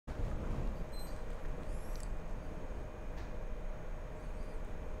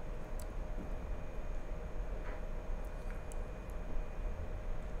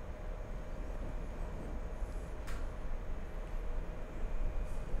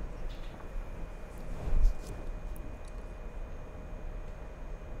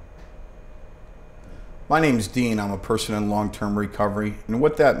My name's Dean. I'm a person in long-term recovery, and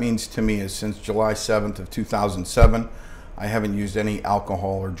what that means to me is since July 7th of 2007, I haven't used any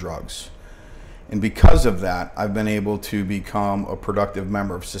alcohol or drugs. And because of that, I've been able to become a productive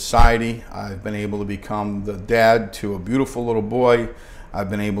member of society. I've been able to become the dad to a beautiful little boy. I've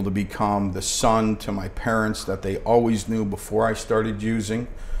been able to become the son to my parents that they always knew before I started using.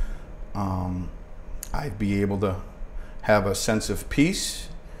 I'd be able to have a sense of peace,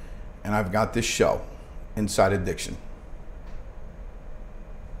 and I've got this show, Inside Addiction.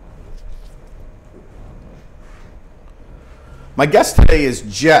 My guest today is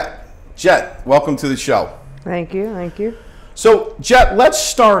Jett. Jett, welcome to the show. Thank you, thank you. So, Jett, let's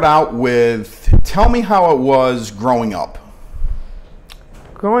start out with, tell me how it was growing up.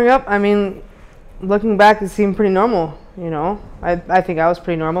 Growing up, I mean, looking back, it seemed pretty normal, you know. I think I was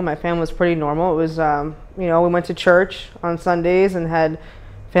pretty normal. My family was pretty normal. It was, you know, we went to church on Sundays and had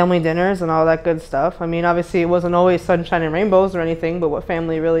family dinners and all that good stuff. I mean, obviously, it wasn't always sunshine and rainbows or anything, but what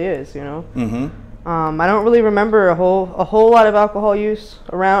family really is, you know. I don't really remember a whole lot of alcohol use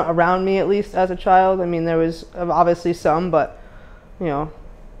around me, at least as a child. I mean, there was obviously some, but you know,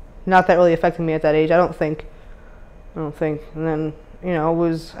 not that really affecting me at that age. I don't think. And then you know,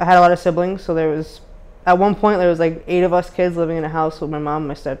 I had a lot of siblings, so there was at one point there was like 8 of us kids living in a house with my mom and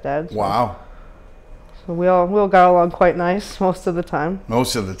my stepdad. So. Wow. So we all got along quite nice most of the time.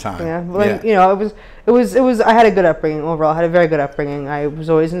 Most of the time. Yeah, but you know, it was. I had a good upbringing overall. I had a very good upbringing. I was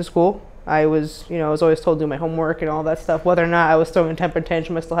always in school. I was always told to do my homework and all that stuff. Whether or not I was throwing a temper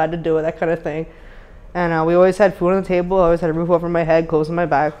tantrum, I still had to do it, that kind of thing. And we always had food on the table. I always had a roof over my head, clothes on my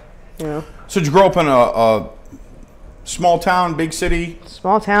back. You know. So did you grow up in a small town, big city?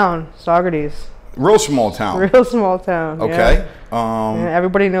 Small town, Saugerties. Real small town. Real small town. Okay. Yeah,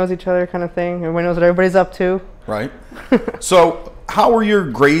 everybody knows each other, kind of thing. Everybody knows what everybody's up to. Right. So, how were your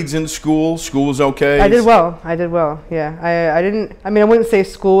grades in school? School was okay? I did well. Yeah. I mean, I wouldn't say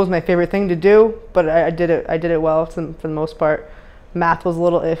school was my favorite thing to do, but I did it well for the most part. Math was a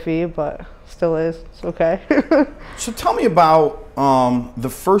little iffy, but still is. It's okay. So tell me about the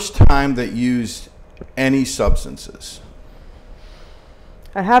first time that you used any substances.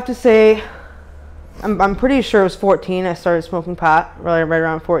 I'd have to say, I'm pretty sure it was 14. I started smoking pot right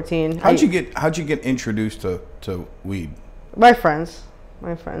around 14. How'd you get introduced to weed? My friends.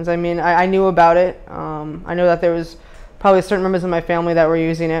 I mean, I knew about it. I know that there was probably certain members of my family that were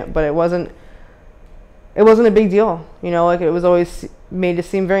using it, but it wasn't a big deal. You know, like it was always made to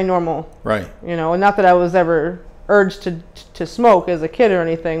seem very normal. Right. You know, and not that I was ever urged to smoke as a kid or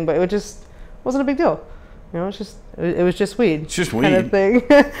anything, but it just wasn't a big deal. You know, it was just weed. It's just weed. Kind of thing.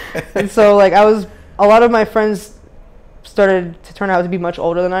 And so like a lot of my friends started to turn out to be much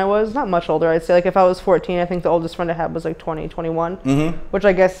older than I was. Not much older, I'd say. Like if I was 14, I think the oldest friend I had was like 20, 21, which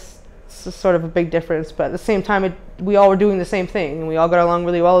I guess is sort of a big difference. But at the same time, we all were doing the same thing, and we all got along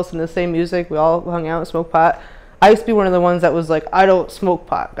really well, listened to the same music. We all hung out and smoked pot. I used to be one of the ones that was like, I don't smoke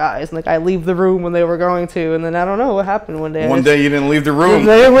pot, guys. And like I leave the room when they were going to, and then I don't know what happened one day. One day you didn't leave the room.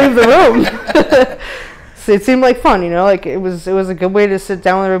 They didn't leave the room. So it seemed like fun, you know, like it was a good way to sit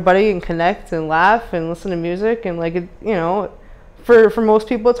down with everybody and connect and laugh and listen to music, and like it, you know, for most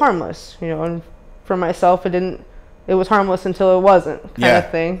people it's harmless, you know, and for myself it was harmless until it wasn't, kind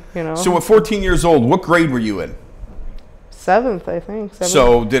of thing, you know. So at 14 years old, what grade were you in? 7th, I think. 7th,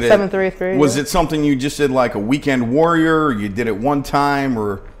 so did it 7th or 8th grade? Was it something you just did like a weekend warrior, or you did it one time,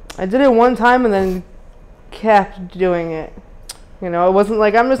 or? I did it one time and then kept doing it. You know, it wasn't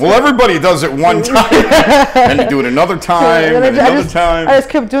like I'm just. Well, everybody does it one time, and you do it another time, and another time. I just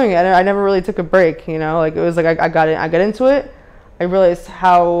kept doing it. I never really took a break. You know, like it was like I got into it. I realized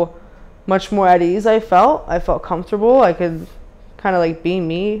how much more at ease I felt. I felt comfortable. I could kind of like be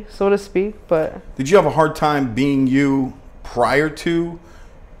me, so to speak. But did you have a hard time being you prior to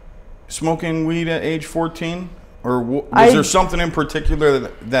smoking weed at age 14, or was there something in particular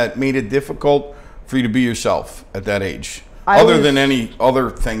that made it difficult for you to be yourself at that age? Other than any other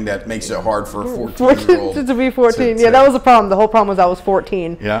thing that makes it hard for a 14-year-old to be 14. Yeah, that was the problem. The whole problem was I was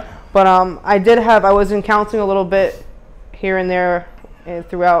 14. Yeah. But I was in counseling a little bit here and there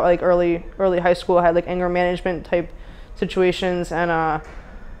throughout like early high school. I had like anger management type situations, and I'm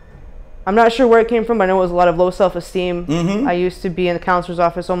not sure where it came from, but I know it was a lot of low self-esteem. I used to be in the counselor's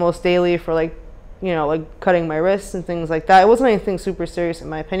office almost daily for like, you know, like cutting my wrists and things like that. It wasn't anything super serious in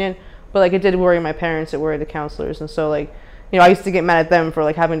my opinion, but like it did worry my parents, it worried the counselors, and so like, you know, I used to get mad at them for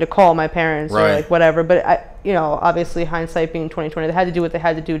like having to call my parents or like whatever. But I, you know, obviously hindsight being 2020, they had to do what they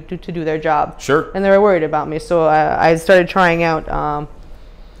had to do to do their job. Sure. And they were worried about me, so I started trying out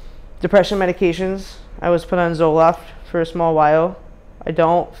depression medications. I was put on Zoloft for a small while. I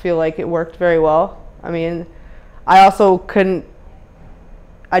don't feel like it worked very well. I mean, I also couldn't.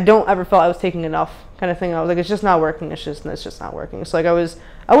 I don't ever feel I was taking enough, kind of thing. I was like, it's just not working. It's just not working. So like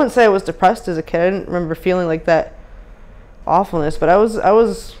I wouldn't say I was depressed as a kid. I didn't remember feeling like that awfulness, but I would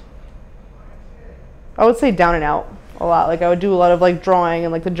say down and out a lot. Like I would do a lot of like drawing,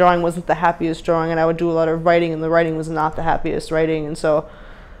 and like the drawing wasn't the happiest drawing, and I would do a lot of writing, and the writing was not the happiest writing. And so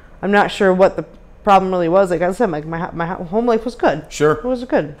I'm not sure what the problem really was. Like I said, like my home life was good. Sure. It was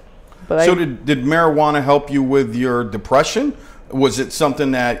good. But so did marijuana help you with your depression? Was it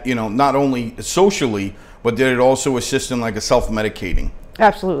something that, you know, not only socially, but did it also assist in like a self-medicating?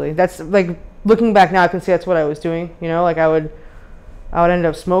 Absolutely. That's like, looking back now, I can see that's what I was doing. You know, like I would end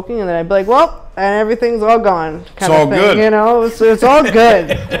up smoking, and then I'd be like, well, and everything's all gone. It's all good. You know, it's all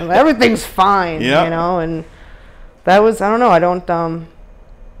good. Everything's fine. Yep. You know, and that was, I don't know. I don't.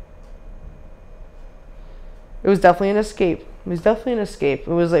 It was definitely an escape. It was definitely an escape.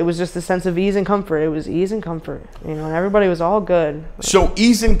 It was just a sense of ease and comfort. It was ease and comfort, you know, and everybody was all good. So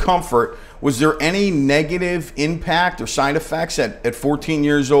ease and comfort, was there any negative impact or side effects at 14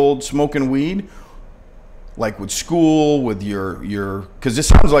 years old smoking weed? Like with school, with your because it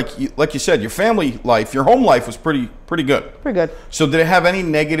sounds like you said, your family life, your home life was pretty good. Pretty good. So did it have any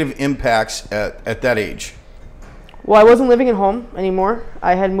negative impacts at that age? Well, I wasn't living at home anymore.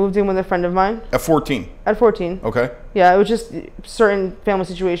 I had moved in with a friend of mine. At 14? At 14. Okay. Yeah, it was just certain family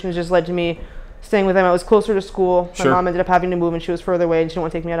situations just led to me staying with them. I was closer to school. My mom ended up having to move, and she was further away, and she didn't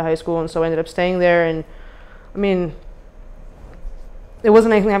want to take me out of high school, and so I ended up staying there. And I mean, it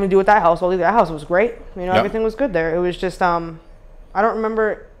wasn't anything having to do with that household either. That house was great. You know, everything was good there. It was just, I don't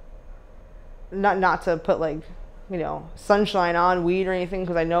remember, not to put like, you know, sunshine on weed or anything,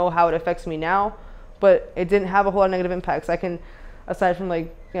 because I know how it affects me now. But it didn't have a whole lot of negative impacts. I can, aside from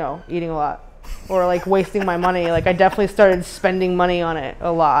like, you know, eating a lot or like wasting my money, like I definitely started spending money on it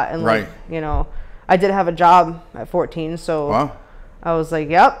a lot. And like, you know, I did have a job at 14. So I was like,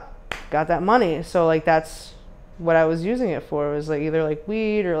 yep, got that money. So like, that's what I was using it for. It was like either like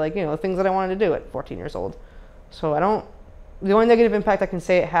weed or like, you know, things that I wanted to do at 14 years old. So the only negative impact I can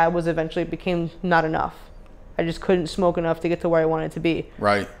say it had was eventually it became not enough. I just couldn't smoke enough to get to where I wanted to be.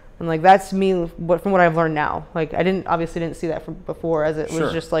 Right. And like that's me from what I've learned now. Like I obviously didn't see that from before, as it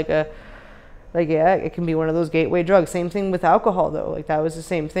was just like it can be one of those gateway drugs. Same thing with alcohol though. Like that was the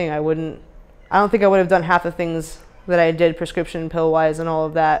same thing. I don't think I would have done half the things that I did prescription pill wise and all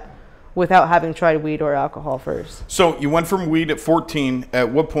of that without having tried weed or alcohol first. So you went from weed at 14.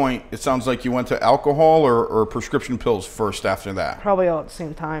 At what point, it sounds like you went to alcohol or prescription pills first after that? Probably all at the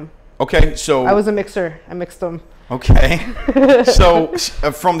same time. Okay, so I was a mixer. I mixed them. Okay. So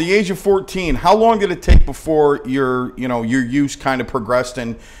from the age of 14, how long did it take before your use kind of progressed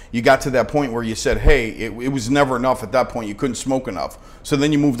and you got to that point where you said, hey, it was never enough at that point. You couldn't smoke enough. So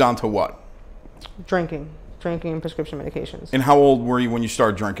then you moved on to what? Drinking and prescription medications. And how old were you when you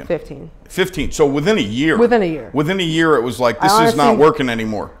started drinking? 15. 15. So within a year. Within a year. Within a year, it was like, this is not working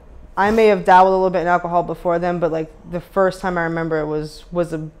anymore. I may have dabbled a little bit in alcohol before then, but like the first time I remember it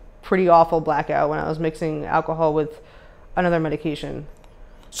was a pretty awful blackout when I was mixing alcohol with another medication.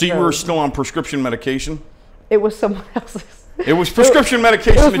 So you were still on prescription medication? It was someone else's. It was prescription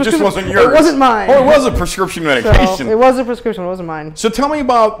medication, it just wasn't yours. It wasn't mine. Oh, it was a prescription medication. So it was a prescription, it wasn't mine. So tell me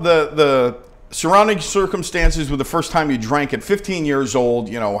about the surrounding circumstances with the first time you drank at 15 years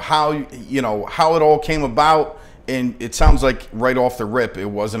old, how it all came about. And it sounds like right off the rip, it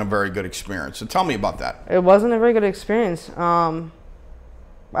wasn't a very good experience. So tell me about that. It wasn't a very good experience.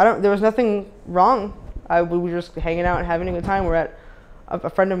 There was nothing wrong. We were just hanging out and having a good time. We're at a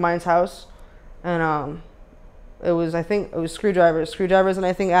friend of mine's house, and I think it was screwdrivers, and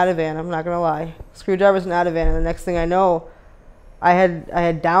I think Ativan. I'm not gonna lie, screwdrivers and Ativan. And the next thing I know, I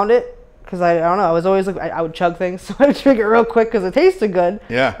had downed it because I don't know. I was always like I would chug things, so I would drink it real quick because it tasted good.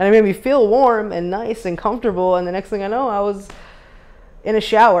 Yeah. And it made me feel warm and nice and comfortable. And the next thing I know, I was in a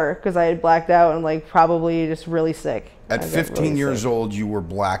shower because I had blacked out and like probably just really sick. At 15 years old, you were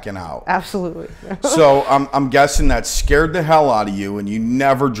blacking out. Absolutely. So I'm guessing that scared the hell out of you, and you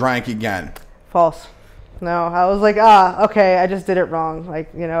never drank again. False. No, I was like, okay, I just did it wrong.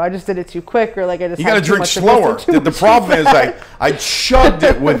 Like, I just did it too quick, or like I just. You got to drink slower. The problem is, I chugged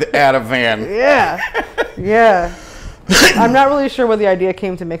it with Ativan. Yeah. I'm not really sure where the idea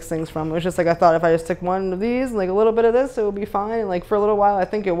came to mix things from. It was just like I thought if I just took one of these and like a little bit of this, it would be fine. And like for a little while, I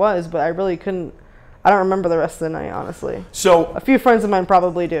think it was, but I really couldn't. I don't remember the rest of the night, honestly. So a few friends of mine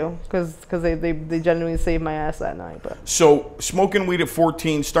probably do, because they genuinely saved my ass that night. But so smoking weed at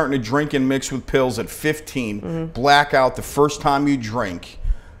 14, starting to drink and mix with pills at 15, blackout the first time you drink.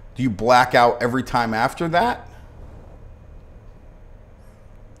 Do you black out every time after that?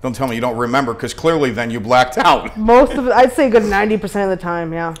 Don't tell me you don't remember, because clearly then you blacked out. Most of it, I'd say a good 90% of the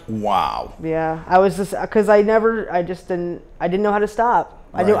time, yeah. Wow. Yeah, I was just, because I didn't know how to stop.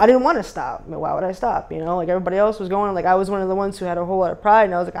 Right. I didn't want to stop. I mean, why would I stop? You know, like everybody else was going. Like I was one of the ones who had a whole lot of pride,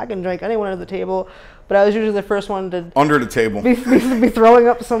 and I was like, I can drink anyone at the table, but I was usually the first one to Under the table. be throwing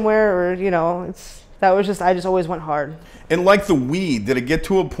up somewhere, or you know, I just always went hard. And like the weed, did it get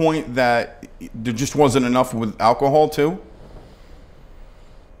to a point that there just wasn't enough with alcohol too?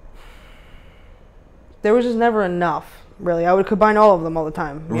 There was just never enough, really. I would combine all of them all the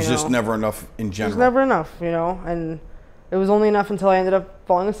time. There was just never enough in general. There was never enough, you know, and it was only enough until I ended up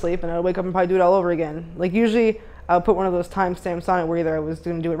falling asleep, and I'd wake up and probably do it all over again. Like usually, I would put one of those timestamps on it where either I was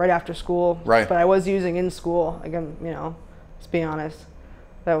going to do it right after school, right? But I was using in school. Again, you know, let's be honest.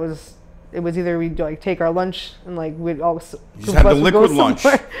 It was either we'd like take our lunch and like we'd all you just had the liquid lunch.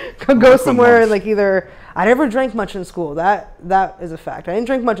 Go somewhere and like either I never drank much in school. That is a fact. I didn't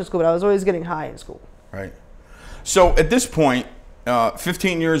drink much in school, but I was always getting high in school. Right. So at this point,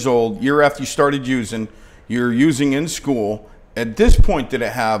 15 years old, year after you started using, you're using in school. At this point, did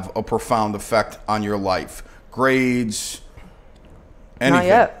it have a profound effect on your life? Grades? Anything? Not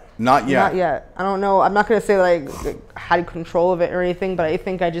yet. Not yet? Not yet. I don't know. I'm not going to say that I had control of it or anything, but I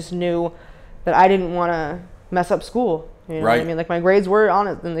think I just knew that I didn't want to mess up school. You know what I mean? Like my grades were on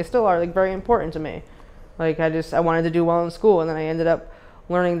it, and they still are like very important to me. Like I wanted to do well in school, and then I ended up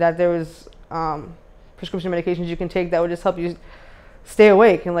learning that there was prescription medications you can take that would just help you stay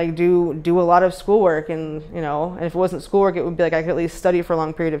awake and like do a lot of schoolwork, and you know, and if it wasn't schoolwork, it would be like I could at least study for a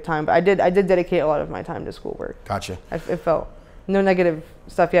long period of time. But I did dedicate a lot of my time to schoolwork. Gotcha. It felt no negative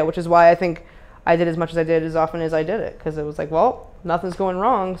stuff yet, which is why I think I did as much as I did as often as I did it, because it was like, well, nothing's going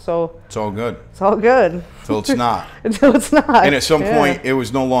wrong, so it's all good. It's all good Until it's not. Until it's not. And at some point, it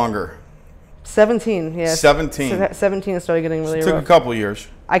was no longer. 17, yeah. 17. 17 started getting really rough. It took a couple years.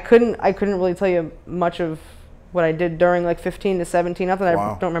 I couldn't really tell you much of what I did during like 15 to 17. Not that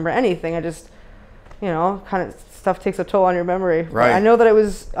I don't remember anything. I just, you know, kind of stuff takes a toll on your memory. Right. But I know that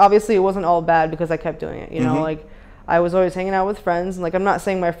it wasn't all bad because I kept doing it. You know, like I was always hanging out with friends, and like I'm not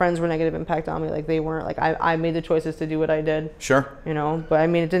saying my friends were a negative impact on me. Like they weren't. Like I made the choices to do what I did. Sure. You know, but I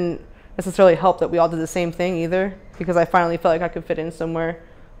mean, it didn't necessarily help that we all did the same thing either, because I finally felt like I could fit in somewhere.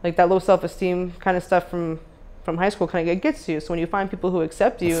 Like that low self-esteem kind of stuff from high school kind of gets to you. So when you find people who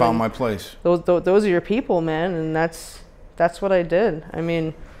accept you, I found my place. Those are your people, man, and that's what I did. I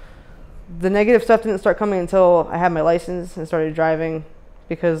mean, the negative stuff didn't start coming until I had my license and started driving,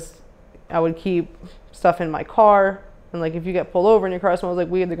 because I would keep stuff in my car, and like if you get pulled over and your car smells like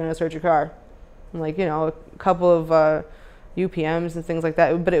weed, they're gonna search your car. And like, you know, a couple of UPMs and things like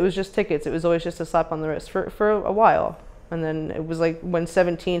that, but it was just tickets. It was always just a slap on the wrist for a while. And then it was like when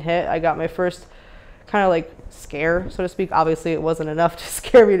 17 hit, I got my first kind of like scare, so to speak. Obviously, it wasn't enough to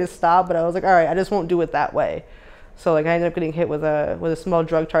scare me to stop, but I was like, all right, I just won't do it that way. So like I ended up getting hit with a small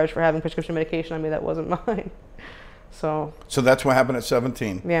drug charge for having prescription medication on me that wasn't mine. So that's what happened at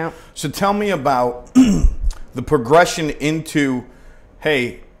 17. Yeah. So tell me about the progression into,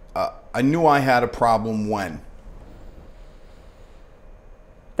 hey, I knew I had a problem when.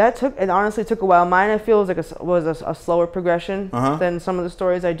 It honestly took a while. Mine, I feel, was a slower progression than some of the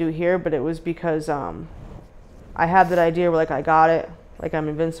stories I do here, but it was because I had that idea where like I got it, like I'm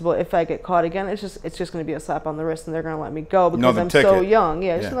invincible. If I get caught again, it's just going to be a slap on the wrist, and they're going to let me go because I'm so young.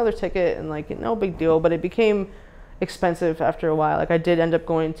 Yeah, just another ticket, and like no big deal. But it became expensive after a while. Like I did end up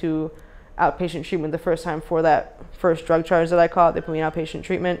going to outpatient treatment the first time for that first drug charge that I caught. They put me in outpatient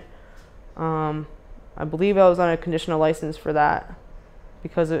treatment. I believe I was on a conditional license for that,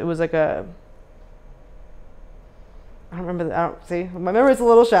 because it was like I don't remember. See, my memory's a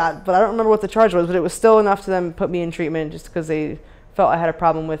little shot, but I don't remember what the charge was. But it was still enough to them put me in treatment just because they felt I had a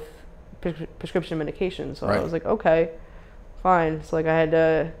problem with prescription medication. So I was like, okay, fine. So like I had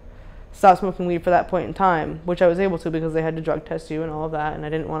to stop smoking weed for that point in time, which I was able to because they had to drug test you and all of that, and I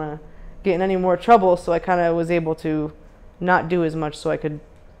didn't want to get in any more trouble. So I kind of was able to not do as much so I could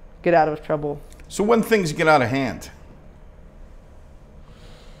get out of trouble. So when things get out of hand?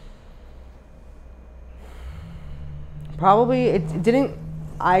 Probably I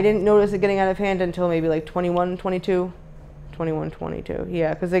didn't notice it getting out of hand until maybe like 21, 22.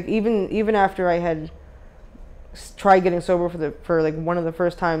 Yeah, because like even after I had tried getting sober for like one of the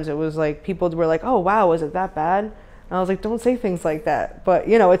first times, it was like people were like, oh wow, was it that bad? And I was like, don't say things like that. But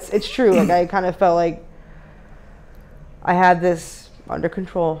you know, it's true. Like I kind of felt like I had this under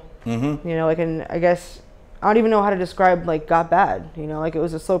control. You know, like, and I guess I don't even know how to describe like got bad. You know, like it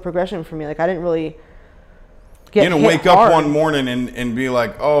was a slow progression for me. Like I didn't really get hit wake hard. up one morning and be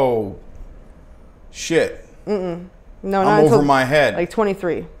like, oh, shit. No, I'm not over until my head. like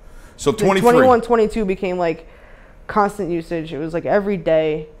 23. So 23. 21, 22 became like constant usage. It was like every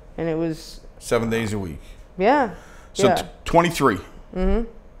day, and it was 7 days a week. Yeah. So yeah. 23. Mm-hmm.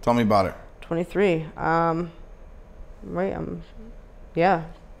 Tell me about it. 23. Right. Yeah.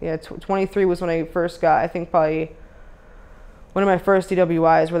 23 was when I first got, I think probably one of my first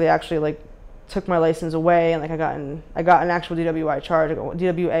DWIs where they actually like took my license away, and like I got an actual DWI charge,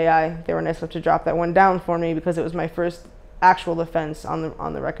 DWAI. They were nice enough to drop that one down for me because it was my first actual offense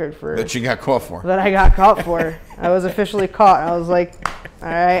on the record for that you got caught for. That I got caught for. I was officially caught. I was like, all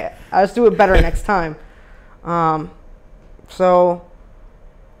right, I'll just do it better next time. So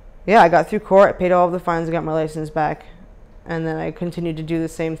yeah, I got through court. I paid all of the fines. I got my license back, and then I continued to do the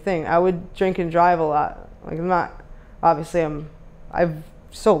same thing. I would drink and drive a lot. Like I'm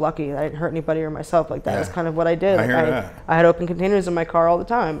so lucky that I didn't hurt anybody or myself like that. Yeah. That's kind of what I did. I hear that. I had open containers in my car all the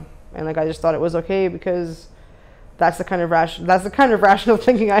time, and like I just thought it was okay because that's the kind of rational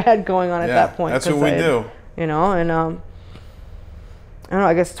thinking I had going on at that point. That's what we do. You know, and I don't know.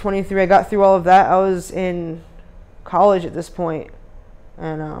 I guess 23. I got through all of that. I was in college at this point,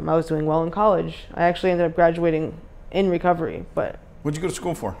 and I was doing well in college. I actually ended up graduating in recovery. But what'd you go to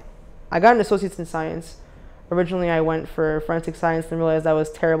school for? I got an associate's in science. Originally, I went for forensic science and realized I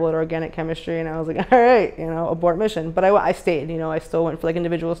was terrible at organic chemistry, and I was like, all right, abort mission. But I stayed, I still went for like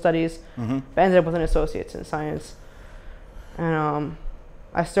individual studies, but ended up with an associate's in science. And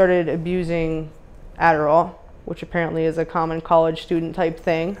I started abusing Adderall, which apparently is a common college student type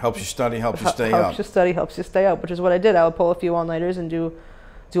thing. Helps you study, helps you stay up. Helps you study, helps you stay up, which is what I did. I would pull a few all-nighters and do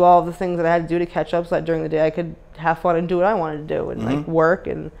all of the things that I had to do to catch up so that during the day I could have fun and do what I wanted to do and like work.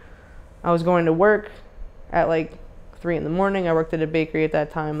 And I was going to work at like 3 in the morning. I worked at a bakery at that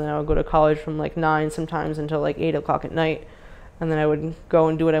time, and then I would go to college from like 9 sometimes until like 8 o'clock at night. And then I would go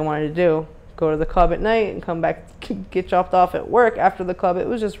and do what I wanted to do. Go to the club at night and come back, get dropped off at work after the club. It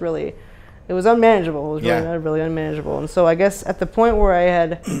was just really, it was unmanageable. It was really unmanageable. And so I guess at the point where I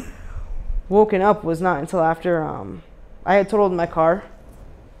had woken up was not until after I had totaled my car.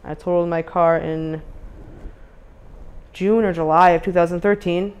 I totaled my car in June or July of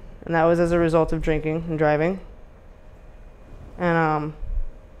 2013. And that was as a result of drinking and driving. And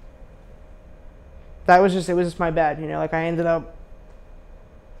it was just my bad, like I ended up,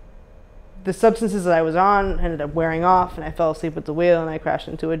 the substances that I was on ended up wearing off, and I fell asleep at the wheel, and I crashed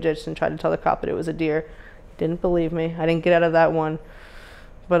into a ditch and tried to tell the cop that it was a deer. He didn't believe me. I didn't get out of that one.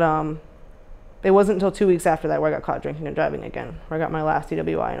 But it wasn't until 2 weeks after that where I got caught drinking and driving again, where I got my last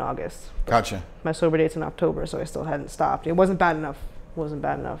DWI in August. Gotcha. My sober date's in October, so I still hadn't stopped. It wasn't bad enough.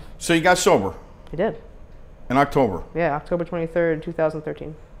 So you got sober? I did. In October? Yeah, October 23rd,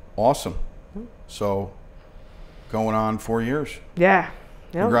 2013. Awesome. So going on 4 years. Yeah.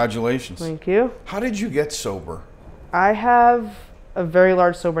 Yep. Congratulations. Thank you. How did you get sober? I have a very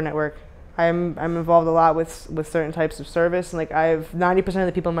large sober network. I'm involved a lot with certain types of service, and like I have 90% of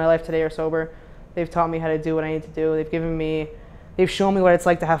the people in my life today are sober. They've taught me how to do what I need to do. They've shown me what it's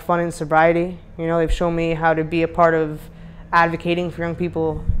like to have fun in sobriety. They've shown me how to be a part of advocating for young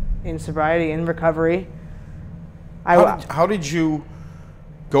people in sobriety, in recovery. How did you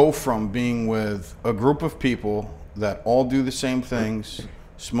go from being with a group of people that all do the same things,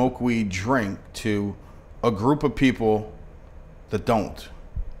 smoke weed, drink, to a group of people that don't?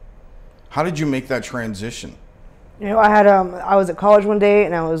 How did you make that transition? I was at college one day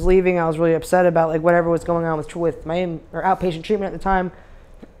and I was leaving. I was really upset about like whatever was going on with my outpatient treatment at the time.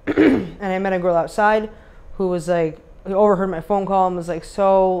 And I met a girl outside who was like, who overheard my phone call and was like,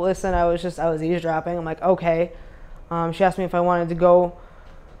 so listen, I was eavesdropping. I'm like, okay. She asked me if I wanted to go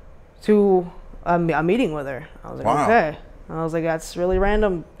to a meeting with her. I was like, wow. Okay. I was like, that's really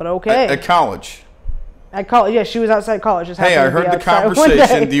random, but okay. At college? At college, yeah, she was outside college. Just hey, I heard the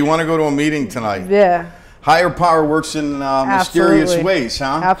conversation. Do you want to go to a meeting tonight? Yeah. Higher power works in mysterious ways,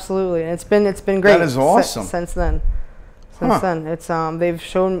 huh? Absolutely. And it's been great. That is awesome. Since then. It's they've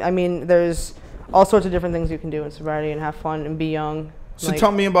shown, there's all sorts of different things you can do in sobriety and have fun and be young. So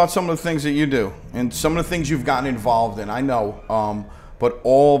tell me about some of the things that you do and some of the things you've gotten involved in. I know, but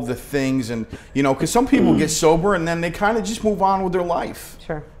all of the things, and because some people get sober and then they kind of just move on with their life.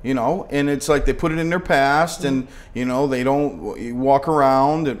 Sure. And it's like they put it in their past, and they don't walk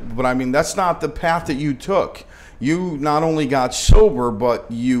around. But I mean, that's not the path that you took. You not only got sober, but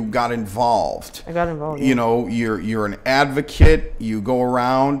you got involved. I got involved. Yeah. You're an advocate. You go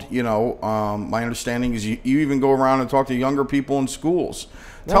around. My understanding is you even go around and talk to younger people in schools.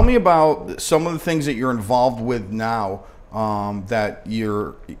 Yeah. Tell me about some of the things that you're involved with now. That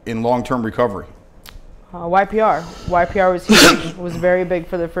you're in long-term recovery. YPR was huge. It was very big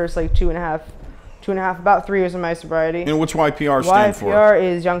for the first like 2.5 2.5, about 3 years of my sobriety. And what's YPR stand for? YPR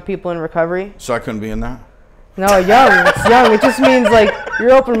is Young People in Recovery. So I couldn't be in that? No, young. It's young. It just means like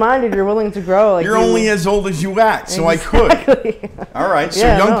you're open-minded. You're willing to grow. Like you're only as old as you act, so exactly. I could. All right. So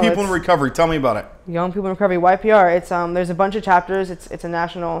Young People in Recovery. Tell me about it. Young People in Recovery, YPR. It's there's a bunch of chapters. It's a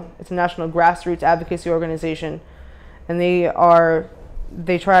national grassroots advocacy organization, and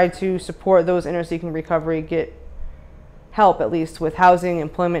they try to support those inner-seeking recovery get help at least with housing,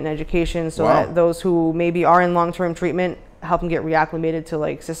 employment, and education, so that those who maybe are in long-term treatment help them get reacclimated to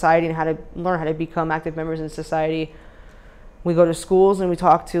like society and how to learn how to become active members in society. We go to schools and we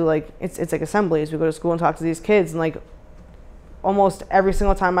talk to like it's like assemblies. We go to school and talk to these kids, and like almost every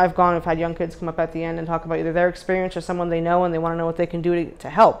single time I've gone, I've had young kids come up at the end and talk about either their experience or someone they know, and they want to know what they can do to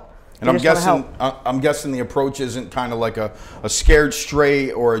help. And I'm guessing the approach isn't kind of like a scared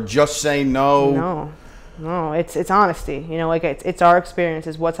straight or a just say no. No, it's honesty. You know, like it's our experience,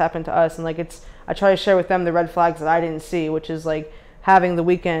 is what's happened to us, and like I try to share with them the red flags that I didn't see, which is like having the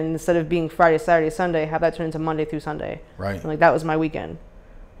weekend, instead of being Friday, Saturday, Sunday, have that turn into Monday through Sunday. Right. And like that was my weekend.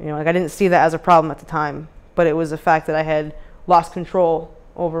 You know, like I didn't see that as a problem at the time, but it was the fact that I had lost control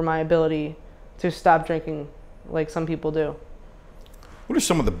over my ability to stop drinking, like some people do. What are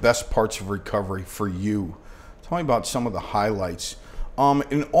some of the best parts of recovery for you? Tell me about some of the highlights.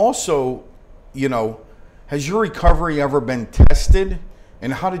 And also, you know, has your recovery ever been tested?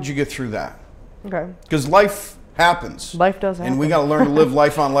 And how did you get through that? Okay. Because life happens. Life does happen. And we got to learn to live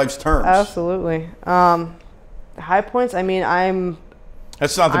life on life's terms. Absolutely. High points, I mean,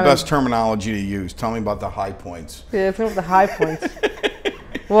 That's not the best terminology to use. Tell me about the high points. Yeah, tell me about the high points.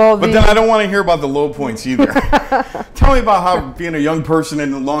 Well, but then I don't want to hear about the low points either. Tell me about how being a young person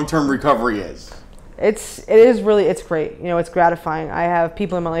in long-term recovery is. It is really, it's great. You know, it's gratifying. I have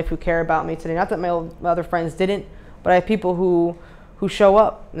people in my life who care about me today. Not that my other friends didn't, but I have people who show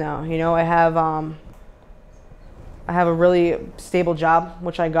up now. You know, I have a really stable job,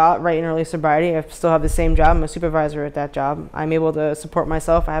 which I got right in early sobriety. I still have the same job. I'm a supervisor at that job. I'm able to support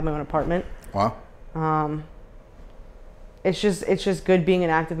myself. I have my own apartment. Wow. It's just good being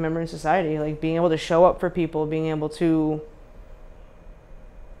an active member in society, like being able to show up for people, being able to.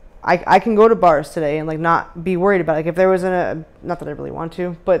 I can go to bars today and like not be worried about it. Like if there was not that I really want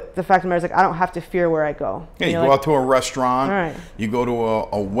to, but the fact of the matter is like I don't have to fear where I go. Yeah, you go out to a restaurant, right. You go to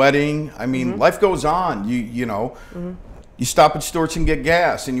a wedding. I mean, life goes on. You know, you stop at stores and get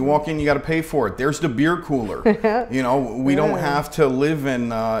gas, and you walk in, you got to pay for it. There's the beer cooler. You know, we don't have to live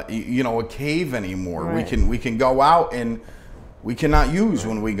in you know, a cave anymore. Right. We can go out, and we cannot use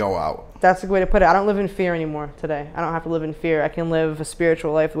when we go out. That's a good way to put it. I don't live in fear anymore today. I don't have to live in fear. I can live a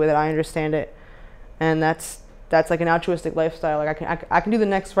spiritual life the way that I understand it, and that's like an altruistic lifestyle. Like I can do the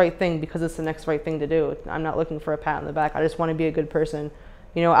next right thing because it's the next right thing to do. I'm not looking for a pat on the back. I just want to be a good person.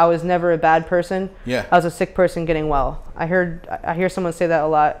 You know, I was never a bad person. Yeah. I was a sick person getting well. I hear someone say that a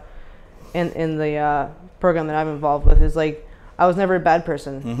lot in the program that I'm involved with. Is like I was never a bad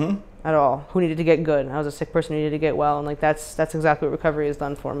person at all who needed to get good. I was a sick person who needed to get well, and like that's exactly what recovery has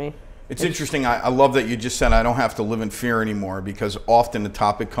done for me. It's interesting. I love that you just said I don't have to live in fear anymore, because often the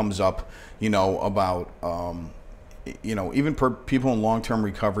topic comes up, you know, about, you know, even for people in long-term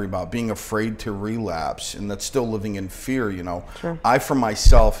recovery, about being afraid to relapse, and that's still living in fear, you know. Sure. I, for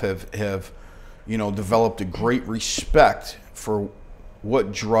myself, have, you know, developed a great respect for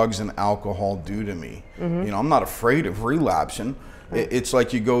what drugs and alcohol do to me. You know, I'm not afraid of relapsing. It's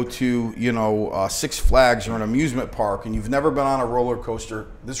like you go to, you know, Six Flags or an amusement park, and you've never been on a roller coaster,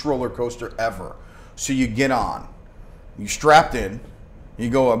 this roller coaster ever. So you get on, you strapped in, you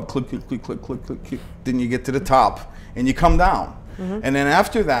go up, click, click, click, click, click, click, click, then you get to the top, and you come down. And then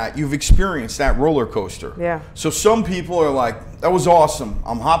after that, you've experienced that roller coaster. Yeah. So some people are like, that was awesome,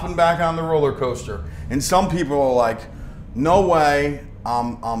 I'm hopping back on the roller coaster. And some people are like, no way,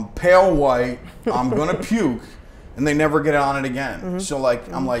 I'm pale white, I'm gonna puke. And they never get on it again. So like,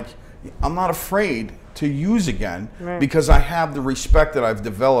 I'm not afraid to use again, because I have the respect that I've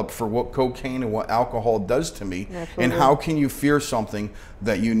developed for what cocaine and what alcohol does to me. Absolutely. And how can you fear something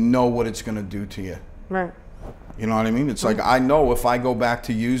that you know what it's going to do to you? Right. You know what I mean? It's like, I know if I go back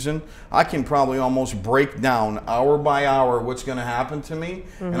to using, I can probably almost break down hour by hour what's going to happen to me.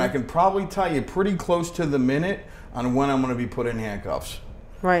 And I can probably tell you pretty close to the minute on when I'm going to be put in handcuffs.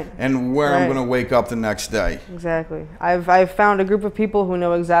 Right. And where I'm going to wake up the next day. Exactly. I've found a group of people who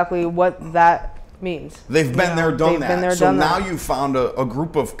know exactly what that means. They've been there, done that. Been there, so done now that. you've found a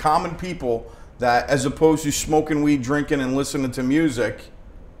group of common people that, as opposed to smoking weed, drinking, and listening to music,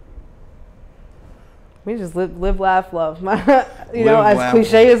 We just live, laugh, love. You know, Live, as laugh,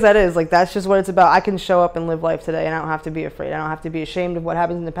 cliche as that is, like that's just what it's about. I can show up and live life today, and I don't have to be afraid. I don't have to be ashamed of what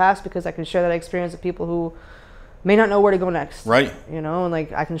happened in the past because I can share that experience with people who may not know where to go next. Right. You know, and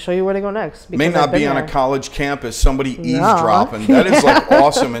like I can show you where to go next. May not be on a college campus, somebody eavesdropping. No. That is like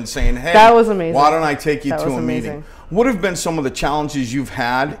awesome and saying, hey, that was amazing. Why don't I take you that to was a amazing. meeting? What have been some of the challenges you've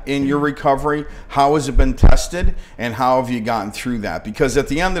had in your recovery? How has it been tested? And how have you gotten through that? Because at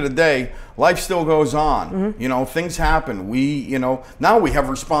the end of the day, life still goes on. Mm-hmm. You know, things happen. We, you know, now we have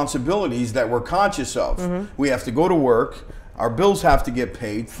responsibilities that we're conscious of. Mm-hmm. We have to go to work. Our bills have to get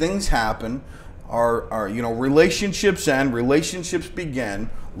paid. Things happen. Our you know, relationships end, relationships begin,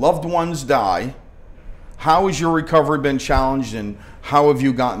 loved ones die. How has your recovery been challenged, and how have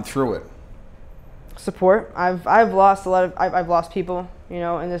you gotten through it? Support. I've lost a lot of I've lost people, you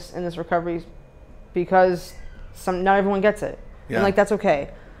know, in this recovery because not everyone gets it. Yeah. And like that's okay.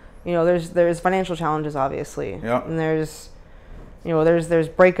 You know, there's financial challenges obviously. Yeah. And there's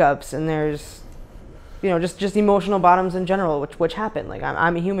breakups, and there's, you know, just emotional bottoms in general, which happen. Like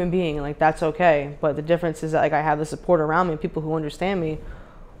I'm a human being, and like that's okay. But the difference is that like I have the support around me, people who understand me,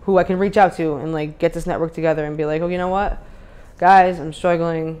 who I can reach out to and like get this network together and be like, oh, you know what, guys, I'm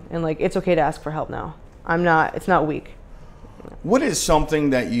struggling, and like it's okay to ask for help now. It's not weak. What is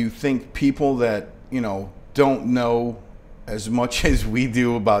something that you think people that, you know, don't know as much as we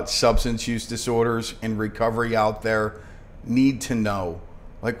do about substance use disorders and recovery out there need to know?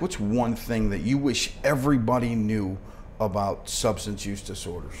 Like, what's one thing that you wish everybody knew about substance use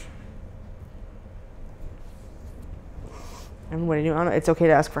disorders? And what do you do? I don't know. It's okay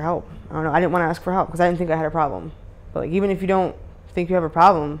to ask for help. I don't know. I didn't want to ask for help because I didn't think I had a problem. But like, even if you don't think you have a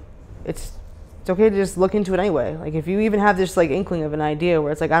problem, it's okay to just look into it anyway. Like if you even have this like inkling of an idea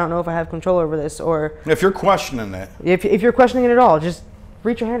where it's like, I don't know if I have control over this, or if you're questioning it, if you're questioning it at all, just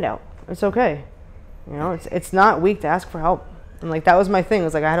reach your hand out. It's okay. You know, it's not weak to ask for help. And like that was my thing. It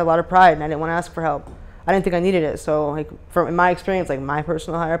was like I had a lot of pride and I didn't want to ask for help. I didn't think I needed it. So like in my experience, like my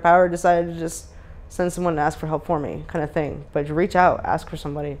personal higher power decided to just send someone to ask for help for me, kind of thing. But reach out, ask for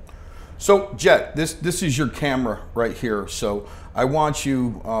somebody. So Jett, this is your camera right here. So I want you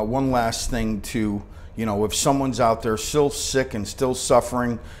one last thing to, you know, if someone's out there still sick and still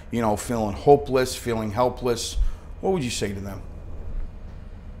suffering, you know, feeling hopeless, feeling helpless, what would you say to them?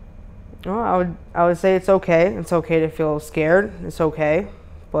 Well, I would say it's okay. It's okay to feel scared. It's okay.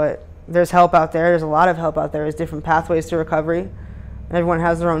 But there's help out there. There's a lot of help out there. There's different pathways to recovery. And everyone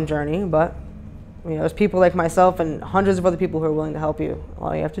has their own journey. But, you know, there's people like myself and hundreds of other people who are willing to help you.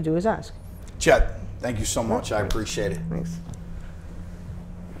 All you have to do is ask. Jett, thank you so much. I appreciate it. Thanks.